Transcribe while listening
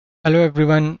Hello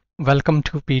everyone, welcome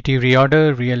to PTE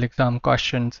Reorder Real Exam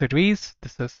Question Series.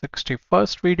 This is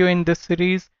 61st video in this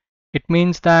series. It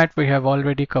means that we have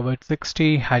already covered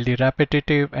 60 highly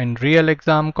repetitive and real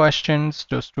exam questions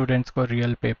जो students को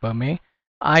real paper में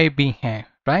आए भी हैं,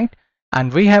 right?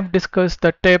 And we have discussed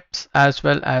the tips as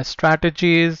well as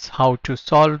strategies, how to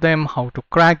solve them, how to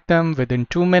crack them within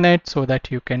 2 minutes so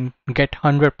that you can get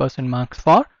 100% marks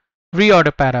for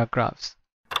reorder paragraphs.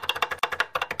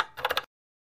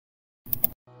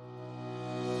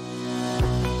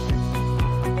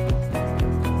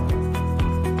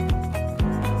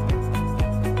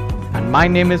 My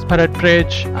name is Bhrat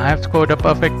Brij. I have scored a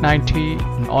perfect 90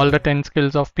 in all the 10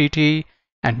 skills of PTE,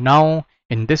 and now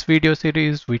in this video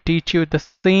series we teach you the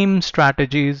same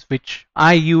strategies which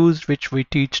I used, which we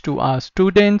teach to our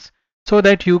students, so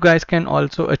that you guys can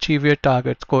also achieve your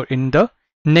target score in the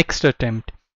next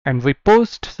attempt. And we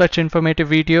post such informative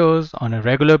videos on a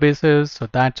regular basis, so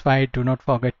that's why do not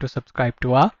forget to subscribe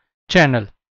to our channel.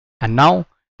 And now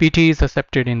PTE is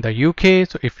accepted in the UK,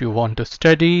 so if you want to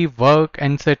study, work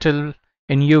and settle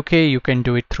in UK, you can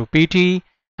do it through PTE,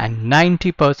 and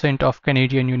 90% of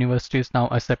Canadian universities now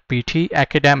accept PTE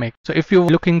academic. So if you're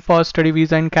looking for a study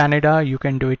visa in Canada, you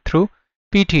can do it through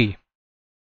PTE.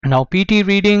 Now PTE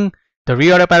reading, the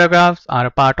reorder paragraphs are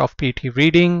a part of PTE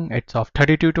reading. It's of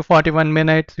 32 to 41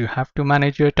 minutes. You have to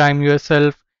manage your time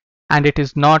yourself, and it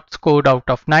is not scored out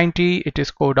of 90, it is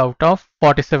scored out of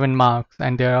 47 marks,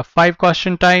 and there are 5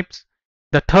 question types.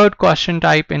 The third question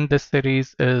type in this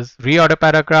series is reorder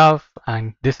paragraph,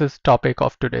 and this is topic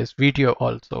of today's video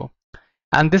also.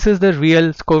 And this is the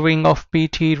real scoring of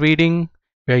PTE reading,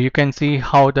 where you can see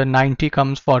how the 90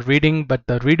 comes for reading, but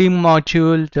the reading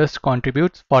module just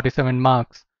contributes 47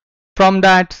 marks. From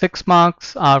that, 6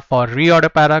 marks are for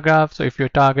reorder paragraph. So if your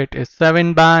target is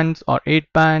 7 bands or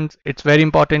 8 bands, it's very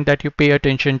important that you pay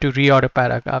attention to reorder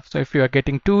paragraph. So if you are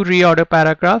getting 2 reorder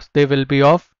paragraphs, they will be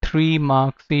of 3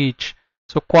 marks each.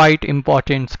 So quite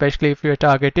important, especially if your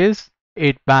target is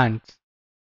 8 bands.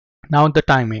 Now the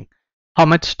timing. How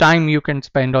much time you can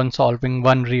spend on solving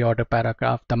one reorder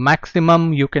paragraph? The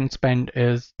maximum you can spend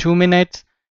is 2 minutes.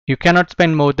 You cannot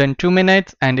spend more than 2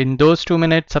 minutes, and in those 2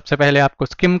 minutes सबसे पहले आपको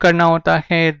skim करना होता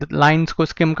है, lines को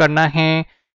skim करना है,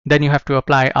 then you have to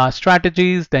apply our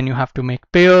strategies, then you have to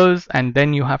make pairs, and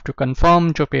then you have to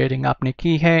confirm जो pairing आपने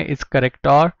की है is correct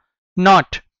or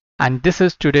not. And this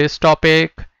is today's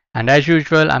topic, and as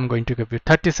usual I'm going to give you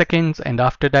 30 seconds, and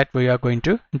after that we are going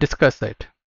to discuss it.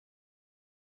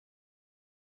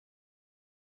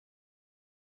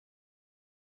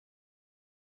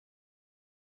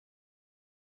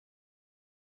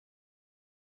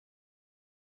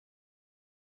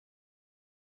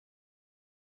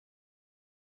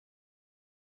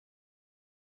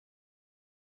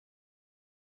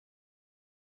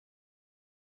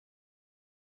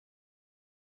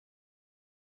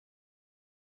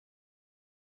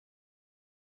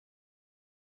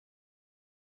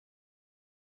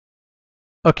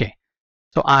 Okay,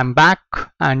 so I'm back,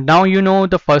 and now you know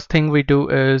the first thing we do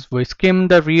is we skim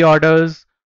the reorders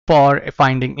for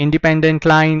finding independent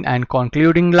line and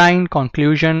concluding line.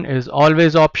 Conclusion is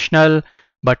always optional,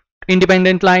 but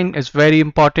independent line is very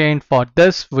important. For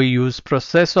this we use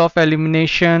process of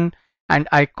elimination, and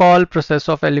I call process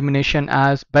of elimination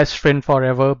as best friend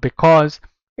forever because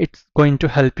it's going to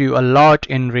help you a lot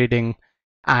in reading.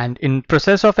 And in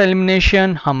process of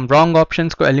elimination हम wrong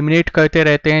options को eliminate करते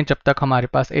रहते हैं जब तक हमारे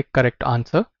पास एक correct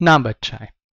answer ना बच जाए.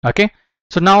 Okay,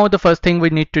 so now the first thing we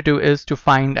need to do is to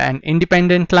find an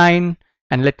independent line,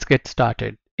 and let's get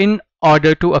started. In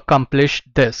order to accomplish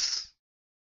this,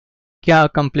 क्या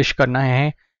accomplish करना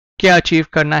है, क्या achieve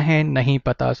करना है, नहीं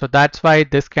पता. So that's why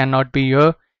this cannot be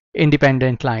your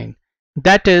independent line.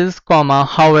 That is, comma,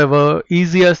 however,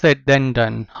 easier said than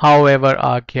done. However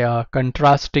आ गया,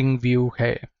 contrasting view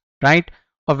है, right?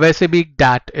 और वैसे भी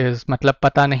that is, मतलब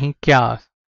पता नहीं क्या,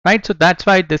 right? So that's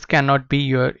why this cannot be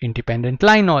your independent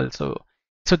line also.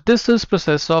 So this is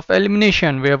process of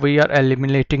elimination where we are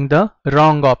eliminating the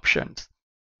wrong options.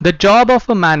 The job of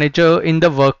a manager in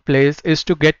the workplace is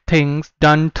to get things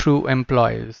done through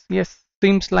employees. Yes,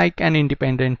 seems like an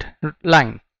independent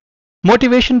line.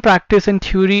 Motivation, practice and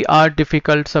theory are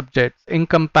difficult subjects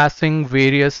encompassing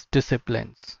various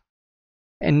disciplines.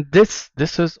 And this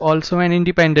is also an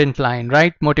independent line,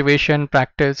 right? Motivation,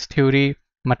 practice, theory.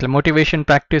 मतलब motivation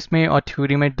practice में और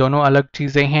theory में दोनों अलग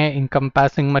चीजें हैं.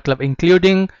 Encompassing मतलब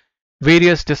including,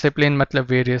 various discipline मतलब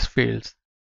various fields.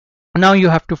 Now you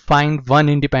have to find one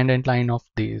independent line of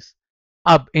these.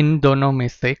 अब इन दोनों में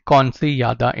से कौन सी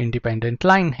ज़्यादा independent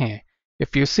line है?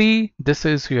 If you see, this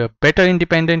is your better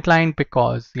independent line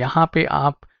because यहाँ पे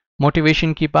आप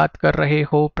मोटिवेशन की बात कर रहे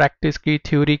हो, प्रैक्टिस की,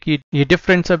 थ्योरी की, ये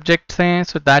डिफरेंट सब्जेक्ट्स हैं.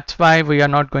 So that's why we are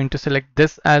not going to select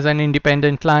this as an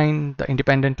independent line. The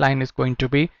independent line is going to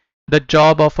be the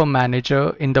job of a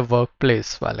manager in the work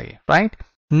place वाले, right.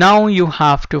 Now you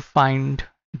have to find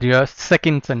your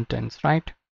second sentence,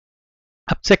 right.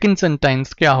 अब second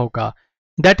sentence क्या होगा?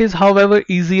 That is however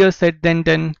easier said then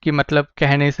done, कि मतलब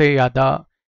कहने से ज्यादा,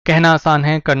 कहना आसान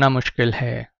है करना मुश्किल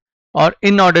है. और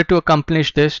in order to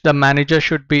accomplish this the manager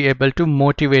should be able to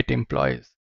motivate employees.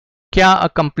 क्या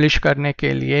अकम्प्लिश करने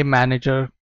के लिए मैनेजर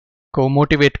को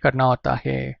मोटिवेट करना होता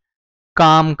है?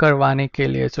 काम करवाने के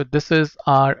लिए. So this is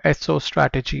our SO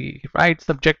strategy, right,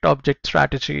 subject object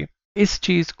strategy. इस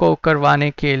चीज को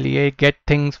करवाने के लिए get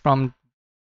things from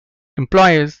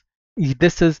employees,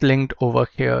 this is linked over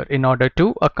here in order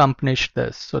to accomplish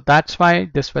this. So that's why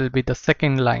this will be the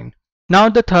second line. Now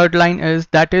the third line is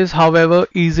that is however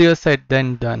easier said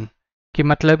than done, कि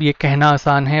मतलब ये कहना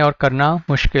आसान है और करना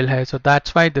मुश्किल है. So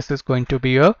that's why this is going to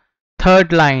be a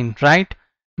third line, right?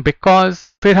 Because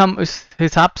फिर हम इस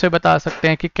हिसाब से बता सकते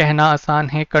हैं कि कहना आसान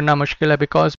है करना मुश्किल है,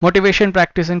 because motivation,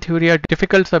 practice and theory are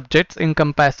difficult subjects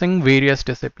encompassing various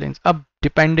disciplines. अब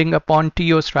depending upon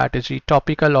TO strategy,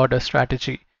 topical order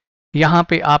strategy, यहाँ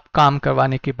पे आप काम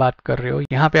करवाने की बात कर रहे हो,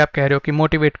 यहाँ पे आप कह रहे हो कि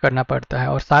मोटिवेट करना पड़ता है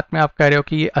और साथ में आप कह रहे हो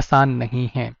कि ये आसान नहीं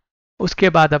है. उसके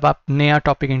बाद अब आप नया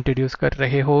टॉपिक इंट्रोड्यूस कर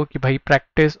रहे हो कि भाई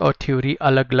प्रैक्टिस और थ्योरी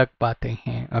अलग अलग बातें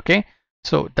हैं. Okay,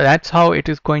 so that's how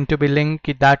it is going to be linked,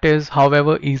 कि that is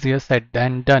however easier said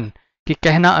than done, कि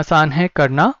कहना आसान है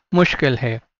करना मुश्किल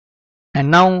है. And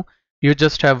now you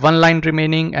just have one line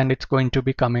remaining and it's going to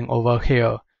be coming over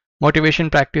here. Motivation,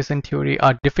 practice and theory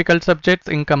are difficult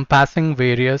subjects encompassing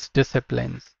various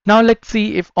disciplines. Now let's see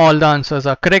if all the answers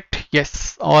are correct. Yes,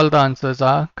 all the answers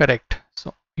are correct.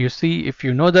 So you see, if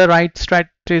you know the right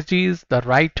strategies, the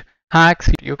right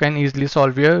hacks, you can easily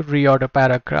solve your reorder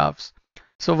paragraphs.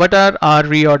 So what are our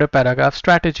reorder paragraph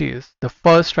strategies? The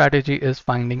first strategy is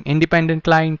finding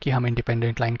independent line, कि हम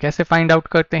independent line कैसे find out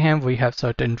करते हैं. We have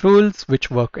certain rules which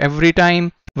work every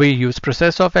time. We use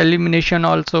process of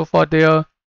elimination also for there.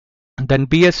 Then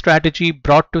BS strategy,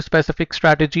 brought to specific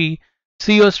strategy.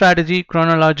 CO strategy,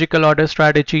 chronological order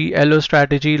strategy. LO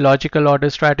strategy, logical order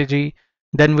strategy.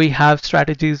 Then we have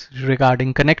strategies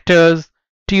regarding connectors.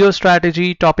 TO strategy,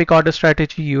 topic order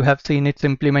strategy. You have seen its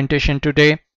implementation today.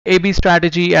 AB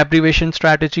strategy, abbreviation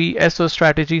strategy. SO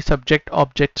strategy, subject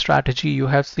object strategy.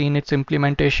 You have seen its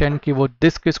implementation, कि वो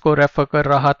this किसको refer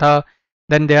कर रहा था.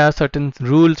 Then there are certain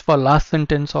rules for last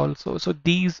sentence also. So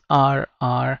these are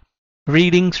our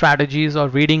reading strategies or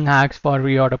reading hacks for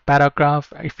reorder paragraph.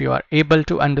 If you are able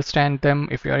to understand them,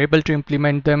 if you are able to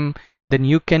implement them, then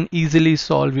you can easily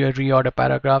solve your reorder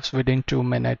paragraphs within 2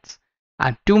 minutes.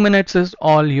 And 2 minutes is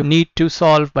all you need to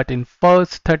solve, but in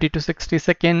first 30 to 60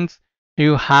 seconds,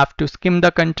 you have to skim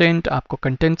the content. आपको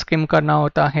content skim करना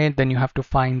होता है. Then you have to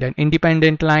find an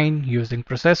independent line using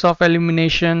process of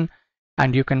elimination,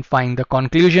 and you can find the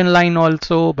conclusion line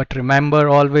also. But remember,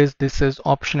 always this is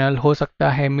optional. हो सकता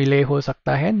है मिले, हो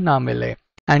सकता है ना मिले.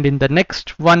 And in the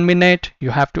next 1 minute,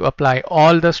 you have to apply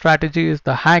all the strategies,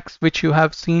 the hacks which you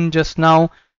have seen just now,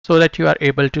 so that you are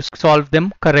able to solve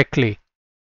them correctly.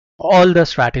 All the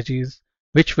strategies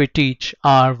which we teach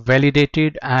are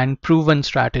validated and proven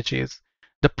strategies.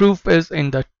 The proof is in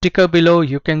the ticker below.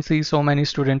 You can see so many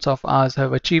students of ours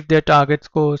have achieved their target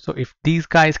score. So if these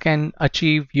guys can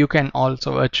achieve, you can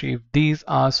also achieve. These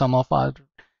are some of our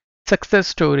success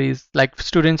stories. Like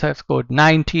students have scored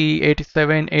 90,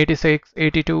 87, 86,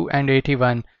 82 and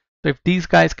 81. So if these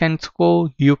guys can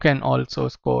score, you can also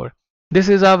score. This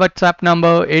is our WhatsApp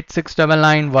number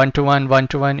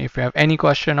 8699121121. If you have any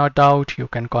question or doubt, you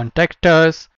can contact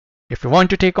us. If you want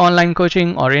to take online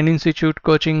coaching or in-institute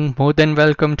coaching, more than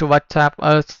welcome to WhatsApp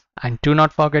us. And do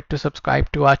not forget to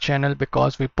subscribe to our channel,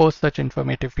 because we post such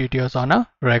informative videos on a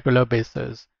regular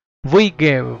basis. We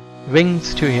give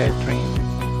wings to your dreams.